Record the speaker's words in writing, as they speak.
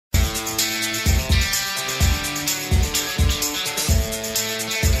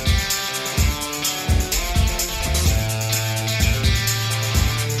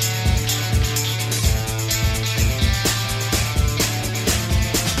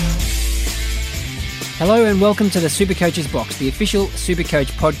Hello and welcome to the Supercoaches Box, the official Supercoach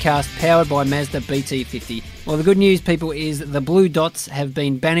podcast powered by Mazda BT50. Well, the good news, people, is the Blue Dots have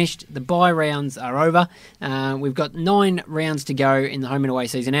been banished. The bye rounds are over. We've got 9 rounds to go in the home and away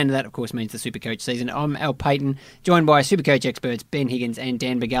season, and that, of course, means the Supercoach season. I'm Al Payton, joined by Supercoach experts Ben Higgins and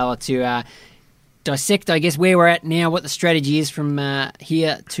Dan Begala to dissect, I guess, where we're at now, what the strategy is from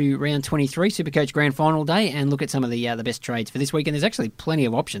here to round 23, Supercoach Grand Final Day, and look at some of the best trades for this week. And there's actually plenty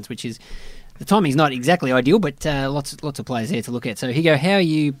of options, which is... The timing's not exactly ideal, but lots of players there to look at. So, Higo, how are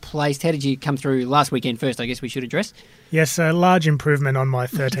you placed? How did you come through last weekend first, I guess we should address? Yes, a large improvement on my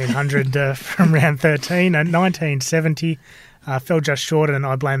 1,300 from round 13 at 1970. Fell just short, and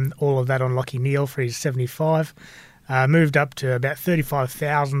I blame all of that on Lachie Neale for his 75. Moved up to about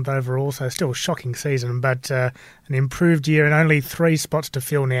 35,000th overall, so still a shocking season, but an improved year and only 3 spots to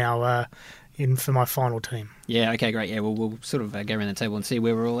fill now in for my final team. Yeah, okay, great. Yeah, we'll sort of go around the table and see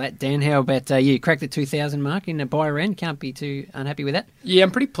where we're all at. Dan, how about you? Cracked the 2,000 mark in a buy round. Can't be too unhappy with that. Yeah,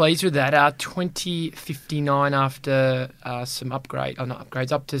 I'm pretty pleased with that. 2059 after some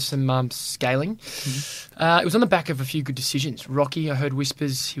upgrades, up to some scaling. Mm-hmm. It was on the back of a few good decisions. Rocky, I heard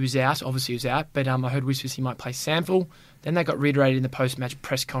whispers he was out. Obviously he was out, but I heard whispers he might play Sample. Then that got reiterated in the post-match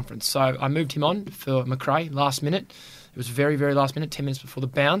press conference. So I moved him on for McRae last minute. It was very, very last minute, 10 minutes before the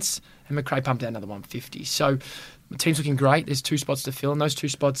bounce, and McRae pumped out another 150. So the team's looking great. There's 2 spots to fill, and those 2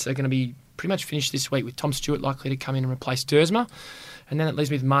 spots are going to be pretty much finished this week with Tom Stewart likely to come in and replace Dersma. And then it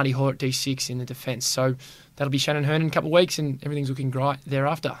leaves me with Marty Hall at D6 in the defence. So that'll be Shannon Hearn in a couple of weeks, and everything's looking great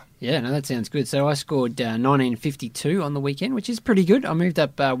thereafter. Yeah, no, that sounds good. So I scored 1952 on the weekend, which is pretty good. I moved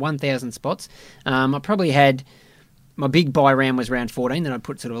up 1,000 spots. I probably had... My big buy round was round 14, then I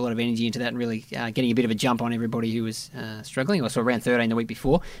put sort of a lot of energy into that and really getting a bit of a jump on everybody who was struggling. I saw round 13 the week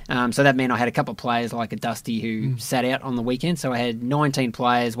before. So that meant I had a couple of players like a Dusty who sat out on the weekend. So I had 19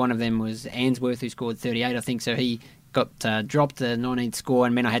 players. One of them was Answorth, who scored 38, I think. So he got dropped the 19th score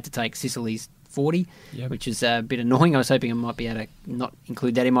and meant I had to take Sicily's 40, which is a bit annoying. I was hoping I might be able to not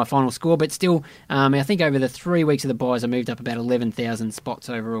include that in my final score, but still, I think over the 3 weeks of the buys, I moved up about 11,000 spots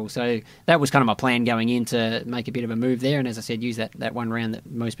overall. So that was kind of my plan going in, to make a bit of a move there, and as I said, use that one round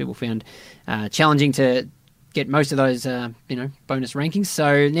that most people found challenging to get most of those, bonus rankings.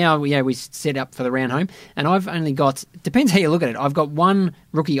 So now, we set up for the round home, and I've only got, depends how you look at it, I've got one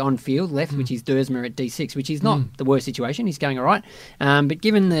rookie on field left, which is Dersma at D6, which is not the worst situation. He's going all right. But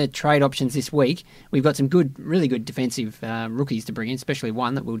given the trade options this week, we've got some really good defensive rookies to bring in, especially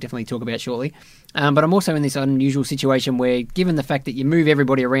one that we'll definitely talk about shortly. But I'm also in this unusual situation where, given the fact that you move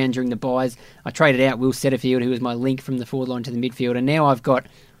everybody around during the buys, I traded out Will Setterfield, who was my link from the forward line to the midfield, and now I've got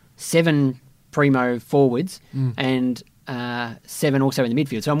 7 primo forwards and 7 also in the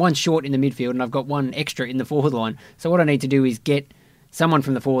midfield. So I'm 1 short in the midfield and I've got 1 extra in the forward line. So what I need to do is get someone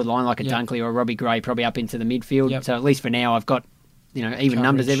from the forward line, like a Dunkley or a Robbie Gray, probably up into the midfield. So at least for now I've got even coverage.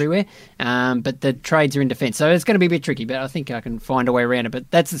 Numbers everywhere. But the trades are in defence. So it's going to be a bit tricky, but I think I can find a way around it. But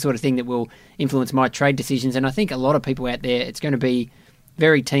that's the sort of thing that will influence my trade decisions. And I think a lot of people out there, it's going to be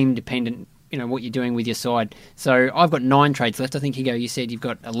very team dependent, what you're doing with your side. So I've got 9 trades left. I think, Higo, you said you've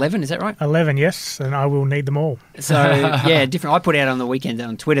got 11, is that right? 11, yes, and I will need them all. So, different. I put out on the weekend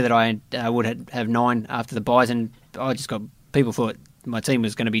on Twitter that I would have 9 after the buys, and I just got, people thought my team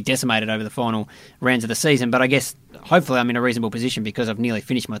was going to be decimated over the final rounds of the season, but I guess, hopefully I'm in a reasonable position because I've nearly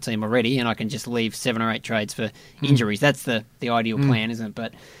finished my team already, and I can just leave 7 or 8 trades for injuries. That's the ideal plan, isn't it?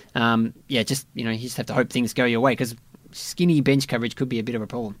 But, you just have to hope things go your way, because skinny bench coverage could be a bit of a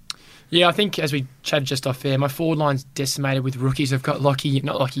problem. Yeah, I think as we chatted just off air, my forward line's decimated with rookies. I've got Robbie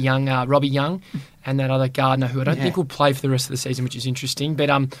Young, and that other Gardner, who I don't think will play for the rest of the season, which is interesting. But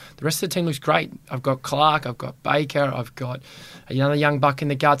the rest of the team looks great. I've got Clark, I've got Baker, I've got another young buck in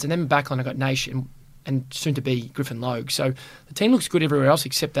the guts, and then backline I've got Nation and soon to be Griffin Logue. So the team looks good everywhere else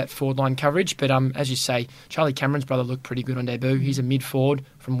except that forward line coverage. But as you say, Charlie Cameron's brother looked pretty good on debut. He's a mid forward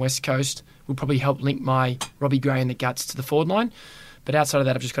from West Coast. Will probably help link my Robbie Gray in the guts to the forward line. But outside of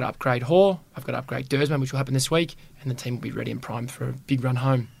that, I've just got to upgrade Hoare, I've got to upgrade Dersma, which will happen this week, and the team will be ready and primed for a big run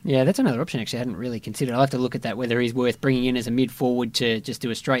home. Yeah, that's another option, actually, I hadn't really considered. I'll have to look at that, whether he's worth bringing in as a mid-forward to just do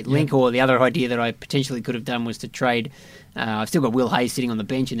a straight link, or the other idea that I potentially could have done was to trade. I've still got Will Hayes sitting on the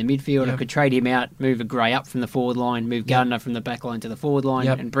bench in the midfield. I could trade him out, move a Gray up from the forward line, move Gardner from the back line to the forward line,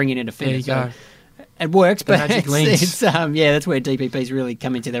 and bring in a defender. There you go. It works, but it's that's where DPPs really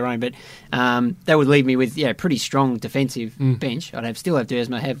come into their own. But that would leave me with pretty strong defensive bench. I'd still have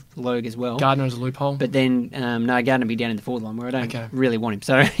Dersma, have Logue as well. Gardner as a loophole. But then, Gardner would be down in the forward line where I don't really want him.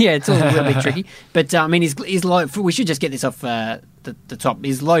 So, it's all a little bit tricky. But, is Logue, we should just get this off the top.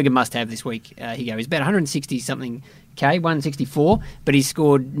 Is Logue a must-have this week? He's about 160-something 164, but he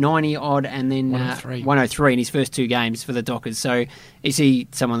scored 90 odd and then 103 in his first 2 games for the Dockers. So is he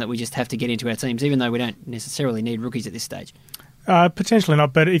someone that we just have to get into our teams, even though we don't necessarily need rookies at this stage? Potentially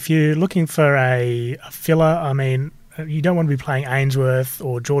not, but if you're looking for a filler, I mean, you don't want to be playing Ainsworth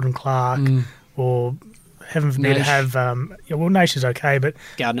or Jordan Clark or heaven forbid to have... Naish is okay, but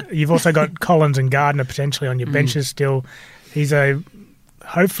Gardner. You've also got Collins and Gardner potentially on your benches still. He's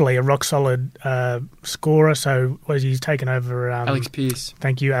hopefully a rock-solid scorer, so he's taken over... Alex Pearce.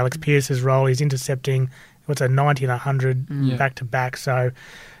 Thank you, Alex Pearce's role. He's intercepting, 90 and 100 back-to-back, so...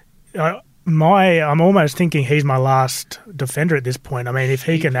 I'm almost thinking he's my last defender at this point. I mean, if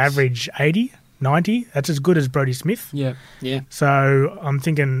he can average 80, 90, that's as good as Brodie Smith. Yeah. So I'm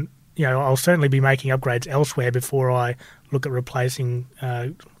thinking, I'll certainly be making upgrades elsewhere before I look at replacing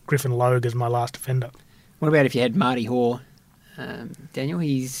Griffin Logue as my last defender. What about if you had Marty Hoare, Daniel?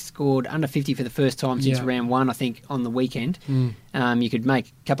 He's scored under 50 for the first time since round 1, I think, on the weekend. You could make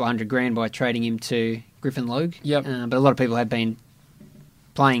a couple of $100,000 by trading him to Griffin Logue. Yep. But a lot of people have been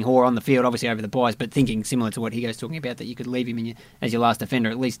playing Hoare on the field, obviously over the buys, but thinking similar to what Higo's talking about, that you could leave him as your last defender,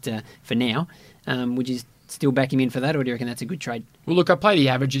 at least for now. Would you still back him in for that, or do you reckon that's a good trade? Well, look, I play the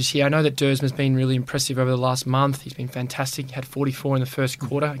averages here. I know that Dersma's been really impressive over the last month. He's been fantastic. He had 44 in the first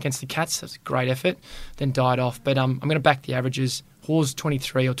quarter against the Cats. That's a great effort. Then died off. But I'm going to back the averages. Hoare's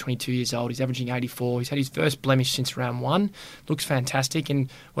 23 or 22 years old. He's averaging 84. He's had his first blemish since round 1. Looks fantastic. And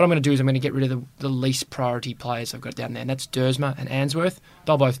what I'm going to do is I'm going to get rid of the least priority players I've got down there, and that's Dersma and Ainsworth.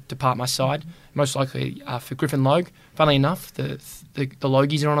 They'll both depart my side, most likely for Griffin Logue. Funnily enough, the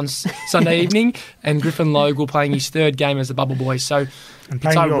Logies are on Sunday evening, and Griffin Logue will playing his 3rd game as the Bubble Boy. So and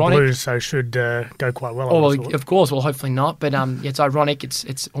playing it's ironic. Your Blues, so should go quite well. Of course. Well, hopefully not. But it's ironic.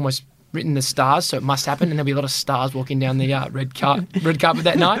 It's almost written the stars, so it must happen, and there'll be a lot of stars walking down the red carpet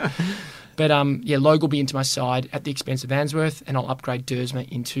that night. But Logue will be into my side at the expense of Ainsworth, and I'll upgrade Dersma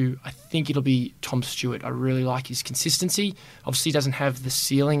into, I think it'll be Tom Stewart. I really like his consistency. Obviously, he doesn't have the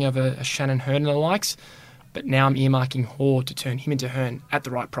ceiling of a Shannon Hearn and the likes, but now I'm earmarking Hoare to turn him into Hearn at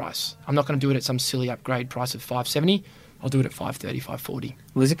the right price. I'm not going to do it at some silly upgrade price of $570. I'll do it at $530, $540. Well,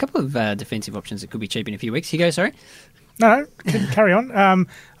 there's a couple of defensive options that could be cheap in a few weeks. Higo, sorry? No, carry on. I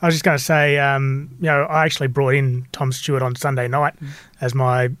was just going to say, I actually brought in Tom Stewart on Sunday night as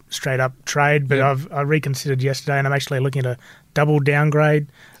my straight-up trade, but I reconsidered yesterday, and I'm actually looking at a double downgrade.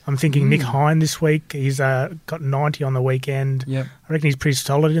 I'm thinking Nick Hine this week. He's got 90 on the weekend. Yep. I reckon he's pretty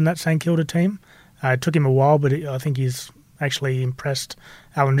solid in that St Kilda team. It took him a while, but I think he's actually impressed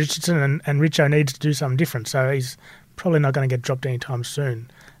Alan Richardson, and Richo needs to do something different, so he's probably not going to get dropped anytime soon.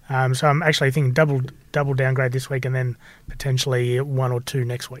 So I'm actually thinking double downgrade this week and then potentially 1 or 2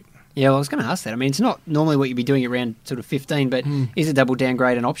 next week. Yeah, well, I was going to ask that. I mean, it's not normally what you'd be doing around sort of 15, but is a double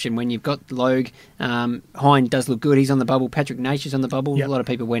downgrade an option when you've got Logue? Hine does look good. He's on the bubble. Patrick Naish is on the bubble. Yep. A lot of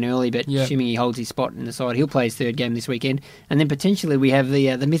people went early, but assuming he holds his spot in the side, he'll play his 3rd game this weekend. And then potentially we have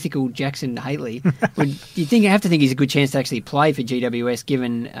the mythical Jackson Haley. You have to think he's a good chance to actually play for GWS,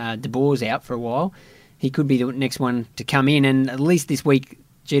 given De Boer's out for a while. He could be the next one to come in, and at least this week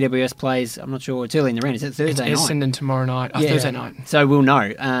GWS plays, I'm not sure, it's early in the round. Is it Thursday night? It's Essendon tomorrow night. Thursday night. So we'll know.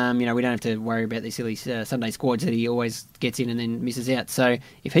 We don't have to worry about these silly Sunday squads that he always gets in and then misses out. So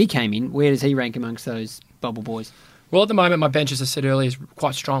if he came in, where does he rank amongst those bubble boys? Well, at the moment, my bench, as I said earlier, is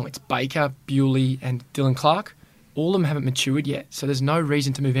quite strong. It's Baker, Bewley and Dylan Clark. All of them haven't matured yet, so there's no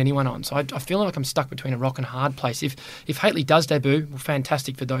reason to move anyone on. So I feel like I'm stuck between a rock and a hard place. If Haitley does debut, well,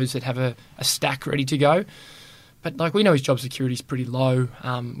 fantastic for those that have a stack ready to go. But we know his job security is pretty low.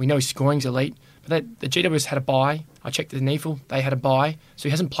 We know his scoring's elite. But the GWS had a bye. I checked the NEFL; they had a bye, so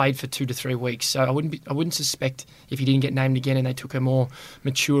he hasn't played for 2 to 3 weeks. So I wouldn't suspect if he didn't get named again and they took a more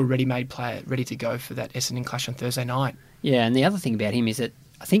mature, ready-made player ready to go for that Essendon clash on Thursday night. Yeah, and the other thing about him is that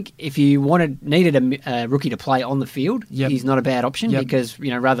I think if you needed a rookie to play on the field, he's not a bad option because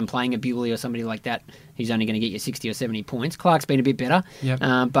rather than playing a Bewley or somebody like that, he's only going to get you 60 or 70 points. Clark's been a bit better,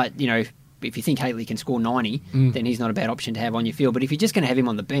 but if you think Haitley can score 90, then he's not a bad option to have on your field. But if you're just going to have him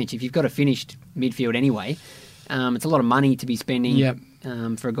on the bench, if you've got a finished midfield anyway, it's a lot of money to be spending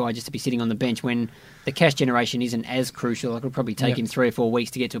for a guy just to be sitting on the bench when the cash generation isn't as crucial. It would probably take him 3 or 4 weeks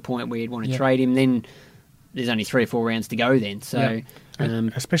to get to a point where you'd want to trade him. Then there's only 3 or 4 rounds to go then. So,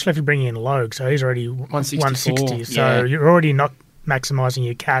 especially if you're bringing in Logue, so he's already 160. So you're already not maximising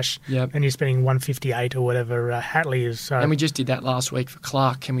your cash, and you're spending 158 or whatever Haitley is. So. And we just did that last week for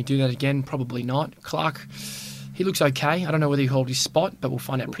Clark. Can we do that again? Probably not. Clark, he looks okay. I don't know whether he holds his spot, but we'll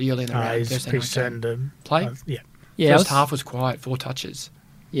find out pretty early in the round. He's pretty certain to play. First half was quiet, 4 touches.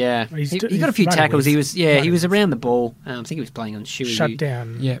 Yeah, he got a few tackles. He was around the ball. I think he was playing on Shuey. Shut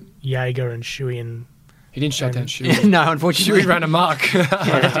down Jaeger and Shuey and He didn't shut down Shuey. No, Shuey unfortunately. ran a mark. Yeah,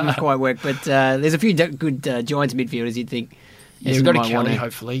 that didn't quite work. But there's a few good Giants midfielders you'd think. Yeah, we've got to might Kelly, wanna-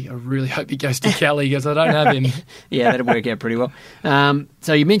 hopefully. I really hope he goes to Kelly because I don't have him. Yeah, that'll work out pretty well.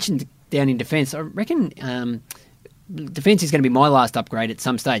 So you mentioned down in defence. I reckon defence is going to be my last upgrade at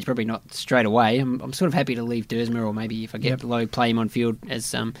some stage, probably not straight away. I'm sort of happy to leave Dersmer, or maybe if I get below, play him on field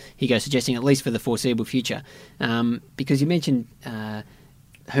as he goes suggesting, at least for the foreseeable future. Because you mentioned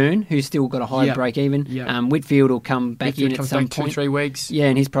Hearn, who's still got a high break even. Whitfield will come back Whitfield in at comes some back point. 2-3 weeks. Yeah,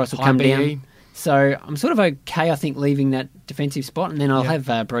 and his price will High come BE. down. So I'm sort of okay, I think, leaving that defensive spot, and then I'll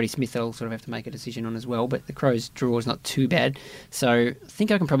have Brodie Smith that I'll sort of have to make a decision on as well. But the Crows' draw is not too bad, so I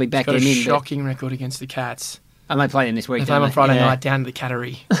think I can probably back He's got them a in. shocking record against the Cats. I may play them this week. They play them on Friday Yeah. night down to the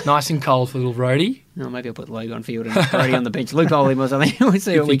Cattery. Nice and cold for little Rhodey. Oh, maybe I'll put Logue on field and Brodie on the bench. Loophole him or something. We'll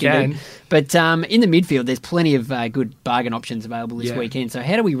see what If we you can can. do. But in the midfield, there's plenty of good bargain options available this Yeah. weekend. So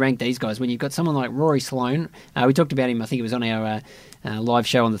how do we rank these guys when you've got someone like Rory Sloane? We talked about him, I think it was on our live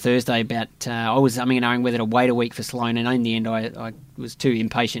show on the Thursday, about I was umming and ahhing whether to wait a week for Sloane, and in the end I was too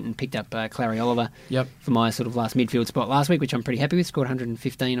impatient and picked up Clary Oliver for my sort of last midfield spot last week, which I'm pretty happy with. Scored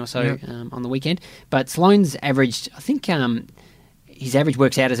 115 or so on the weekend. But Sloane's averaged, I think his average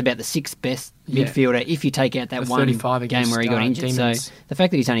works out as about the sixth best midfielder if you take out that The one 35 game where he got against, injured. Demons. So the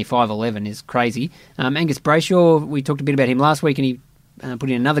fact that he's only 5'11" is crazy. Angus Brayshaw, we talked a bit about him last week, and he put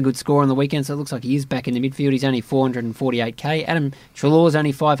in another good score on the weekend, so it looks like he is back in the midfield. He's only 448k. Adam Treloar's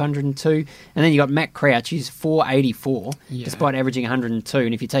only 502. And then you got Matt Crouch, who's 484, despite averaging 102.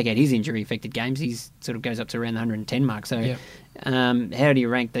 And if you take out his injury-affected games, he's sort of goes up to around the 110 mark. So how do you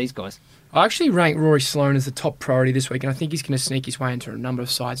rank these guys? I actually rank Rory Sloane as the top priority this week, and I think he's going to sneak his way into a number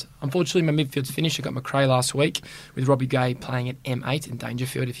of sides. Unfortunately, my midfield's finished. I got McRae last week with Robbie Gay playing at M8 in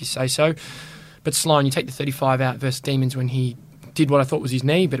Dangerfield, if you say so. But Sloane, you take the 35 out versus Demons when he did what I thought was his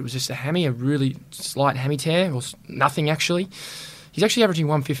knee, but it was just a hammy, a really slight hammy tear, or nothing actually. He's actually averaging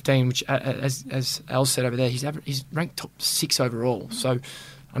 115, which, as Al said over there, he's ranked top 6 overall. So,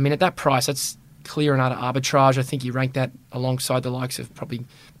 I mean, at that price, that's clear and utter arbitrage. I think you rank that alongside the likes of probably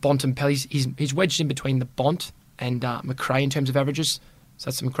Bont and Pell. He's wedged in between the Bont and McRae in terms of averages. So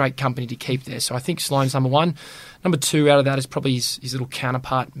that's some great company to keep there. So I think Sloane's number 1. Number 2 out of that is probably his little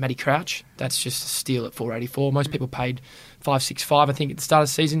counterpart, Matty Crouch. That's just a steal at 484. Most people paid 565, I think, at the start of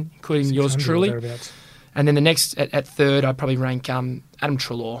the season, including yours truly. And then the next, at third, I'd probably rank Adam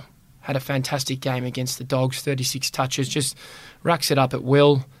Treloar. Had a fantastic game against the Dogs, 36 touches, just racks it up at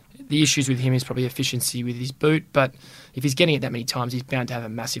will. The issues with him is probably efficiency with his boot, but if he's getting it that many times, he's bound to have a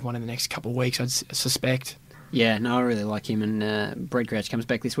massive one in the next couple of weeks, I'd suspect. Yeah, no, I really like him, and Brad Crouch comes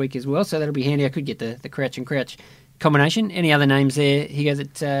back this week as well, so that'll be handy. I could get the Crouch and Crouch combination. Any other names there, Higo,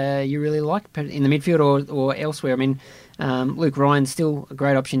 that you really like in the midfield or elsewhere? I mean, Luke Ryan's still a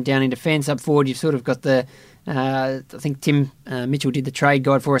great option down in defence. Up forward, you've sort of got the... I think Tim Mitchell did the trade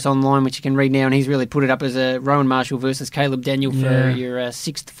guide for us online, which you can read now, and he's really put it up as a Rowan Marshall versus Caleb Daniel for your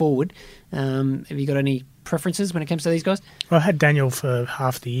sixth forward. Have you got any preferences when it comes to these guys? Well, I had Daniel for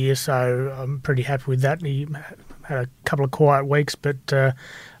half the year, so I'm pretty happy with that. He had a couple of quiet weeks, but I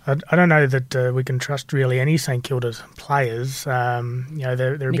don't know that we can trust really any St Kilda's players. They're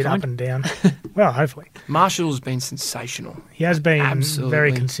a bit up and down. Well, hopefully. Marshall's been sensational. He has been Absolutely.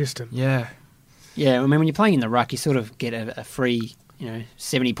 very consistent. Yeah. Yeah, I mean, when you're playing in the ruck, you sort of get a free,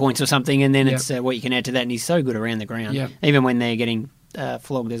 70 points or something, and then it's what you can add to that, and he's so good around the ground. Yep. Even when they're getting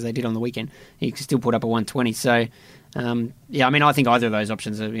flogged, as they did on the weekend, he can still put up a 120. So, I mean, I think either of those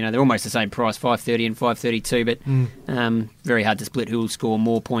options are, they're almost the same price, 530 and 532, but very hard to split who will score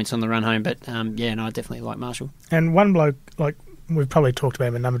more points on the run home. But, I definitely like Marshall. And one bloke, like we've probably talked about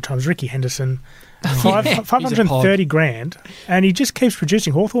him a number of times, Ricky Henderson, He's a 530 grand, and he just keeps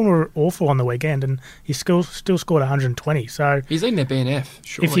producing. Hawthorn were awful on the weekend, and he still scored 120. So he's leading their BNF,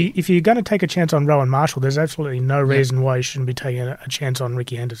 surely. If you're going to take a chance on Rowan Marshall, there's absolutely no reason why you shouldn't be taking a chance on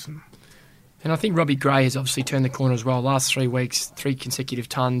Ricky Henderson. And I think Robbie Gray has obviously turned the corner as well. Last 3 weeks, 3 consecutive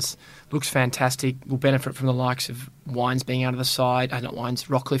tons. Looks fantastic. Will benefit from the likes of Wines being out of the side. Not Wines,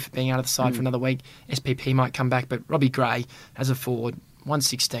 Rockcliffe being out of the side for another week. SPP might come back, but Robbie Gray as a forward,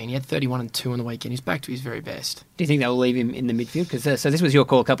 116. He had 31 and 2 on the weekend. He's back to his very best. Do you think they'll leave him in the midfield? Because so this was your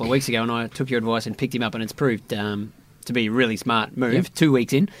call a couple of weeks ago, and I took your advice and picked him up, and it's proved to be a really smart move. 2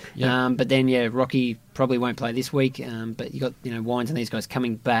 weeks in, but then Rocky probably won't play this week. But you got Wines and these guys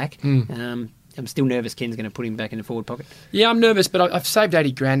coming back. I'm still nervous Ken's going to put him back in the forward pocket. Yeah, I'm nervous, but I've saved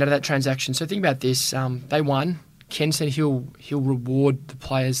 80 grand out of that transaction. So think about this: they won. Ken said he'll reward the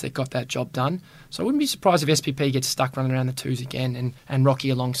players that got that job done. So I wouldn't be surprised if SPP gets stuck running around the twos again and Rocky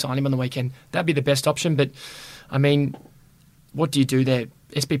alongside him on the weekend. That'd be the best option. But, I mean, what do you do there?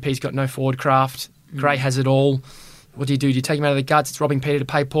 SPP's got no forward craft. Gray has it all. What do? Do you take him out of the guts? It's robbing Peter to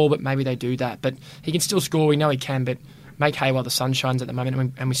pay Paul, but maybe they do that. But he can still score. We know he can, but make hay while the sun shines at the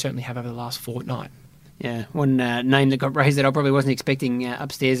moment, and we certainly have over the last fortnight. Yeah, one name that got raised that I probably wasn't expecting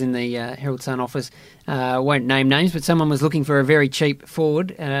upstairs in the Herald Sun office. Won't name names, but someone was looking for a very cheap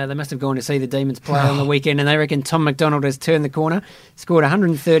forward. They must have gone to see the Demons play on the weekend, and they reckon Tom McDonald has turned the corner. Scored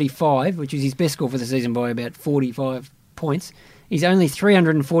 135, which is his best score for the season by about 45 points. He's only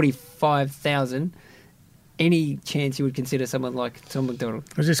 345,000. Any chance you would consider someone like Tom McDonald?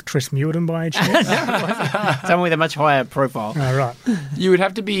 Was this Chris Mewden by any chance? Someone with a much higher profile. Oh, right. You would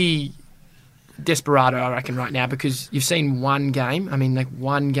have to be desperado, I reckon, right now, because you've seen one game. I mean, like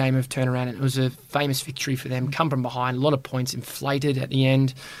one game of turnaround, and it was a famous victory for them. Come from behind, a lot of points inflated at the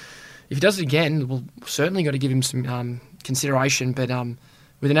end. If he does it again, we'll certainly got to give him some consideration. But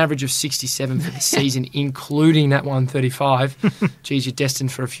with an average of 67 for the season, including that 135, geez, you're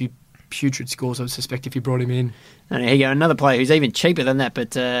destined for a few putrid scores, I would suspect, if you brought him in. And here you go, another player who's even cheaper than that,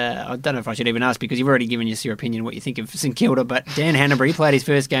 but I don't know if I should even ask because you've already given us your opinion, what you think of St Kilda. But Dan Hanbury played his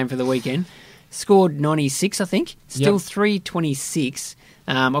first game for the weekend. Scored 96, I think. Still 326.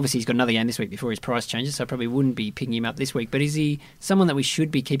 Obviously, he's got another game this week before his price changes, so I probably wouldn't be picking him up this week. But is he someone that we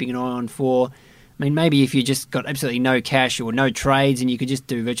should be keeping an eye on for? I mean, maybe if you just got absolutely no cash or no trades and you could just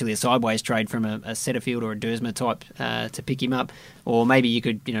do virtually a sideways trade from a Setterfield or a Dersma type to pick him up. Or maybe you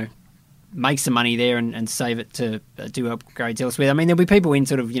could, make some money there and save it to do upgrades elsewhere. I mean, there'll be people in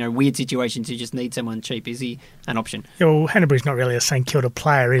sort of, weird situations who just need someone cheap. Is he an option? Yeah, well, Hanbury's not really a St Kilda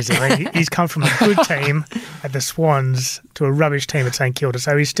player, is he? He's come from a good team at the Swans to a rubbish team at St Kilda.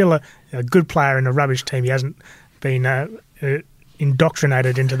 So he's still a good player in a rubbish team. He hasn't been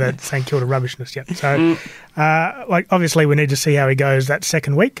indoctrinated into the St Kilda rubbishness yet. So, obviously we need to see how he goes that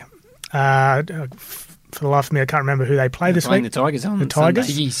second week. For the life of me, I can't remember who they play this week. The Tigers on the Tigers.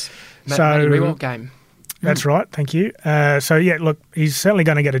 Tigers. So Rewalt game. That's right. Thank you. Look, he's certainly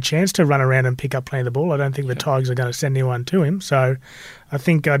going to get a chance to run around and pick up playing the ball. I don't think the Tigers are going to send anyone to him. So I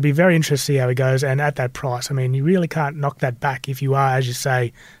think I'd be very interested to see how he goes. And at that price, I mean, you really can't knock that back if you are, as you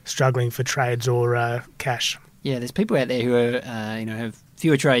say, struggling for trades or cash. Yeah, there's people out there who are, have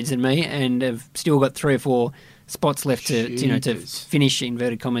fewer trades than me and have still got 3 or 4 spots left to finish,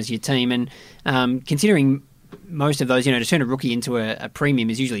 inverted commas, your team. And considering most of those, to turn a rookie into a premium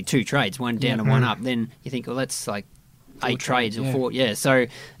is usually 2 trades, one down and one up. Then you think, well, that's like 8 trades or 4. Yeah, so,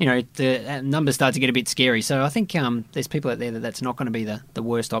 the numbers start to get a bit scary. So I think there's people out there that's not going to be the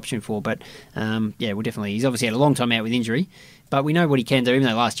worst option for. But, definitely. He's obviously had a long time out with injury. But we know what he can do, even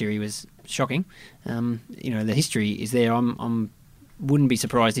though last year he was shocking. The history is there. Wouldn't be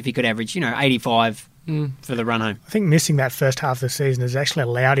surprised if he could average, 85 for the run home. I think missing that first half of the season has actually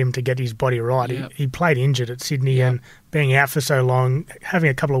allowed him to get his body right. Yep. He played injured at Sydney and being out for so long, having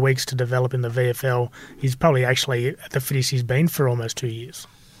a couple of weeks to develop in the VFL, he's probably actually at the fittest he's been for almost 2 years.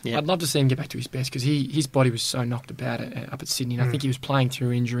 Yep. I'd love to see him get back to his best because his body was so knocked about up at Sydney. And I think he was playing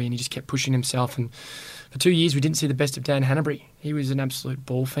through injury and he just kept pushing himself. And for 2 years, we didn't see the best of Dan Hanbury. He was an absolute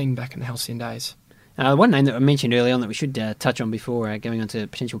ball fiend back in the halcyon days. One name that I mentioned early on that we should touch on before going on to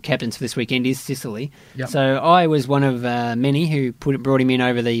potential captains for this weekend is Sicily. Yep. So I was one of many who brought him in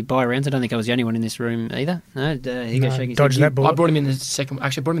over the bye rounds. I don't think I was the only one in this room either. No, dodge that ball. I brought him in the second.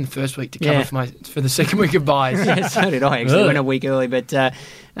 Actually, I brought him in the first week to cover for the second week of buys. Yeah, so did I. Actually, went a week early, but the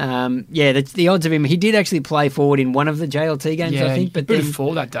odds of him. He did actually play forward in one of the JLT games, I think. But then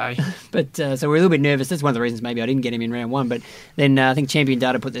fall that day. But so we're a little bit nervous. That's one of the reasons maybe I didn't get him in round 1. But then I think Champion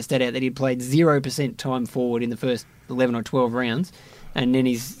Data put the stat out that he'd played 0% time forward in the first 11 or 12 rounds. And then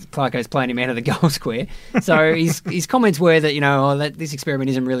Clarko's playing him out of the goal square. So his comments were that, this experiment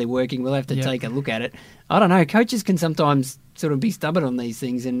isn't really working. We'll have to take a look at it. I don't know. Coaches can sometimes sort of be stubborn on these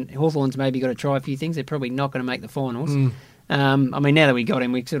things, and Hawthorn's maybe got to try a few things. They're probably not going to make the finals. Now that we got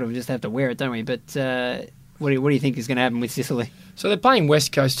him, we sort of just have to wear it, don't we? But what do you think is going to happen with Sicily? So they're playing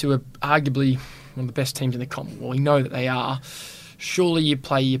West Coast, who are arguably one of the best teams in the comp. Well, we know that they are. Surely you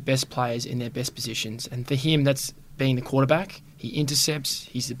play your best players in their best positions. And for him, that's being the quarterback. He intercepts.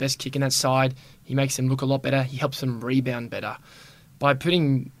 He's the best kick in that side. He makes them look a lot better. He helps them rebound better. By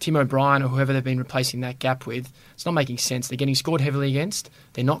putting Tim O'Brien or whoever they've been replacing that gap with, it's not making sense. They're getting scored heavily against.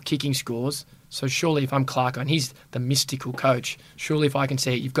 They're not kicking scores. So surely if I'm Clarko, and he's the mystical coach, surely if I can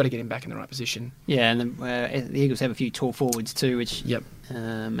see it, you've got to get him back in the right position. Yeah, and the Eagles have a few tall forwards too, which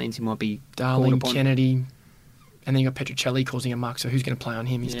means he might be Darling, Kennedy, and then you got Petruccelli causing a mark, so who's going to play on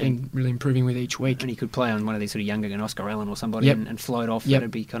him? He's been really improving with each week. And he could play on one of these sort of younger, Oscar Allen or somebody and float off.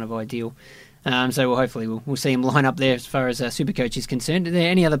 That'd be kind of ideal. So hopefully we'll see him line up there as far as Supercoach is concerned. Are there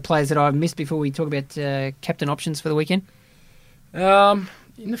any other players that I've missed before we talk about captain options for the weekend?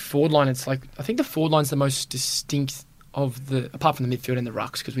 in the forward line, it's like I think the forward line's the most distinct of the, apart from the midfield and the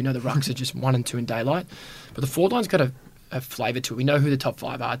rucks, because we know the rucks are just 1 and 2 in daylight. But the forward line's got a flavour to it. We know who the top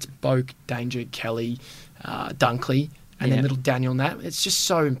 5 are. It's Boak, Danger, Kelly, Dunkley, and then little Daniel Nat. It's just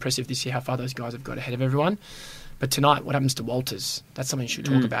so impressive this year how far those guys have got ahead of everyone. But tonight, what happens to Walters? That's something you should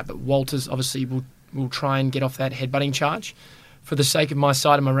talk about. But Walters obviously will try and get off that headbutting charge. For the sake of my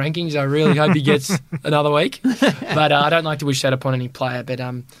side of my rankings, I really hope he gets another week. But I don't like to wish that upon any player. But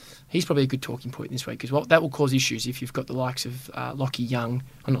he's probably a good talking point this week, because that will cause issues if you've got the likes of Robbie Young,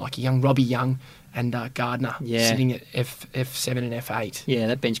 and Gardner sitting at F7 and F8. Yeah,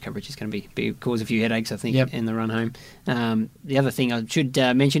 that bench coverage is going to cause a few headaches, I think, in the run home. The other thing I should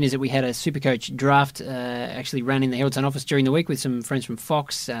mention is that we had a Supercoach draft actually run in the Herald's office during the week with some friends from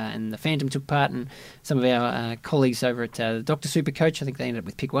Fox, and the Phantom took part, and some of our colleagues over at the Dr. Supercoach. I think they ended up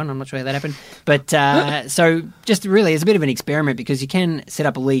with pick 1. I'm not sure how that happened. But so just really, it's a bit of an experiment, because you can set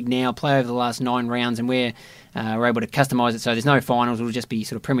up a league now, play over the last 9 rounds, and we're able to customise it, so there's no finals. It'll just be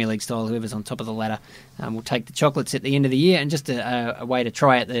sort of Premier League style. Whoever's on top of the ladder will take the chocolates at the end of the year, and just a way to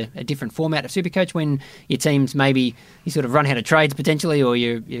try out a different format of Supercoach when your teams maybe you sort of run out of trades potentially, or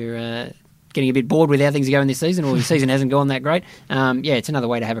you're getting a bit bored with how things are going this season, or your season hasn't gone that great. It's another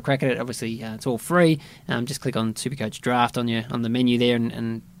way to have a crack at it. Obviously, it's all free. Just click on Supercoach Draft on the menu there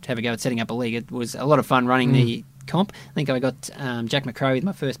and have a go at setting up a league. It was a lot of fun running the comp. I think I got Jack McCrory with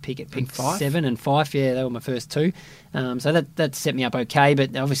my first pick at pick 7 and 5. Yeah, they were my first 2. So that set me up okay.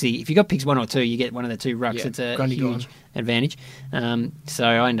 But obviously, if you got picks 1 or 2, you get one of the 2 rucks. It's a huge advantage. So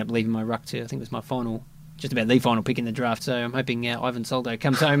I ended up leaving my ruck to, I think it was my final, just about the final pick in the draft. So I'm hoping Ivan Soldo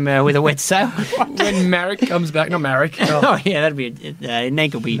comes home with a wet sail. When Merrett comes back, not Marek. That'd be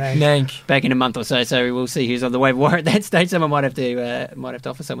Nank will be back in a month or so. So we'll see who's on the waiver wire at that stage. Someone might have to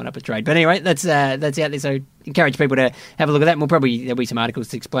offer someone up a trade. But anyway, that's out there. So encourage people to have a look at that. And there'll be some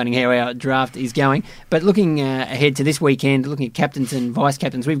articles explaining how our draft is going. But looking ahead to this weekend, looking at captains and vice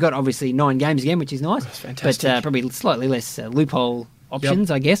captains, we've got obviously 9 games again, which is nice. That's fantastic. But probably slightly less loophole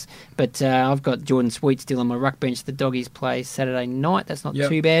options, I guess. But I've got Jordan Sweet still on my ruck bench. The Doggies play Saturday night. That's not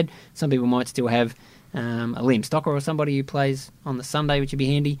too bad. Some people might still have a Liam Stocker or somebody who plays on the Sunday, which would be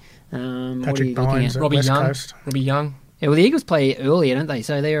handy. Patrick Bynes at Robbie West Young. Coast. Robbie Young. Yeah, well, the Eagles play earlier, don't they?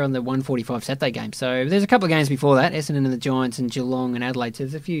 So they're on the 1:45 Saturday game. So there's a couple of games before that, Essendon and the Giants and Geelong and Adelaide. So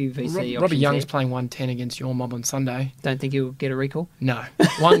there's a few VC options. Robbie Young's playing 110 against your mob on Sunday. Don't think he'll get a recall? No.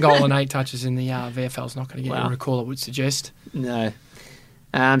 1 goal and 8 touches in the VFL's not going to get a recall, I would suggest. No.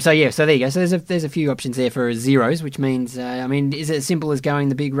 So there you go. So there's a few options there for zeros, which means, is it as simple as going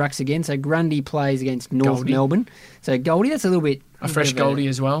the big rucks again? So Grundy plays against North Melbourne. So Goldie, that's a little bit... A fresh Goldie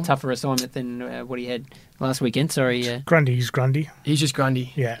as well. Tougher assignment than what he had last weekend. Sorry. Grundy's Grundy. He's just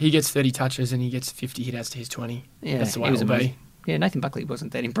Grundy. Yeah. He gets 30 touches and he gets 50 hit outs to his 20. Yeah, that's the way it will be. Yeah, Nathan Buckley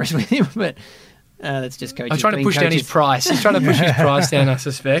wasn't that impressed with him, but... that's just coaching. I'm trying to push down his price. He's trying to push his price down, I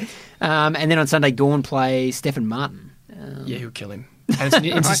suspect. And then on Sunday, Gawn plays Stephen Martin. He'll kill him. And it's an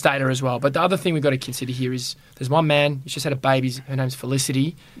interstater as well. But the other thing we've got to consider here is there's one man, he's just had a baby, her name's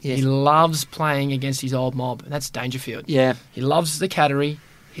Felicity. Yes. He loves playing against his old mob, and that's Dangerfield. Yeah. He loves the Cattery.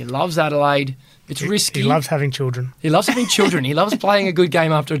 He loves Adelaide. It's risky. He loves having children. He loves having children. He loves playing a good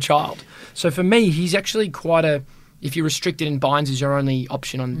game after a child. So for me, he's actually quite a... If you're restricted and Bynes is your only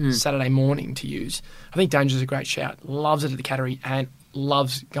option on Saturday morning to use, I think Danger's a great shout. Loves it at the Cattery and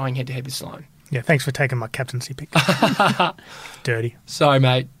loves going head-to-head with Sloane. Yeah, thanks for taking my captaincy pick. Dirty. Sorry,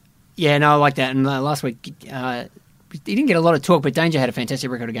 mate. Yeah, no, I like that. And last week, he didn't get a lot of talk, but Danger had a fantastic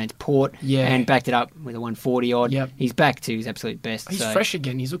record against Port and backed it up with a 140-odd. Yep. He's back to his absolute best. He's fresh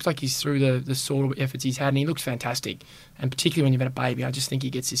again. He looks like he's through the sort of efforts he's had, and he looks fantastic. And particularly when you've had a baby, I just think he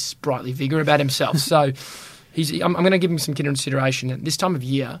gets this sprightly vigour about himself. So I'm going to give him some consideration. At this time of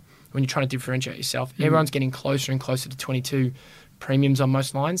year, when you're trying to differentiate yourself, everyone's getting closer and closer to 22 premiums on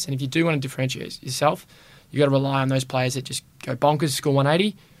most lines, and if you do want to differentiate yourself, you've got to rely on those players that just go bonkers, score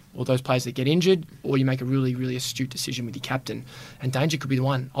 180, or those players that get injured, or you make a really, really astute decision with your captain. And Danger could be the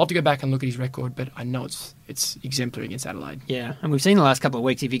one. I'll have to go back and look at his record, but I know it's exemplary against Adelaide. Yeah, and we've seen the last couple of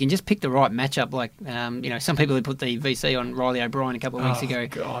weeks, if you can just pick the right matchup, like, some people who put the VC on Riley O'Brien a couple of weeks ago,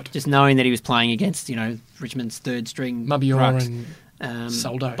 God. Just knowing that he was playing against, Richmond's third string Mabior and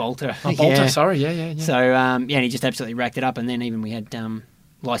Soldo. Bolter. Yeah. Sorry, yeah. So, and he just absolutely racked it up, and then even we had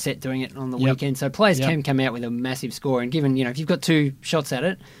Lysette doing it on the weekend. So players can come out with a massive score, and given, if you've got 2 shots at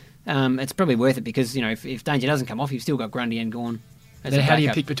it, it's probably worth it because, if Danger doesn't come off, you've still got Grundy and Gawn. Then how do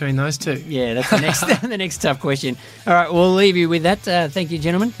you pick between those two? Yeah, that's the next the next tough question. All right, we'll leave you with that. Thank you,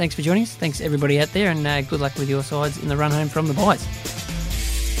 gentlemen. Thanks for joining us. Thanks, everybody out there, and good luck with your sides in the run home from the buys.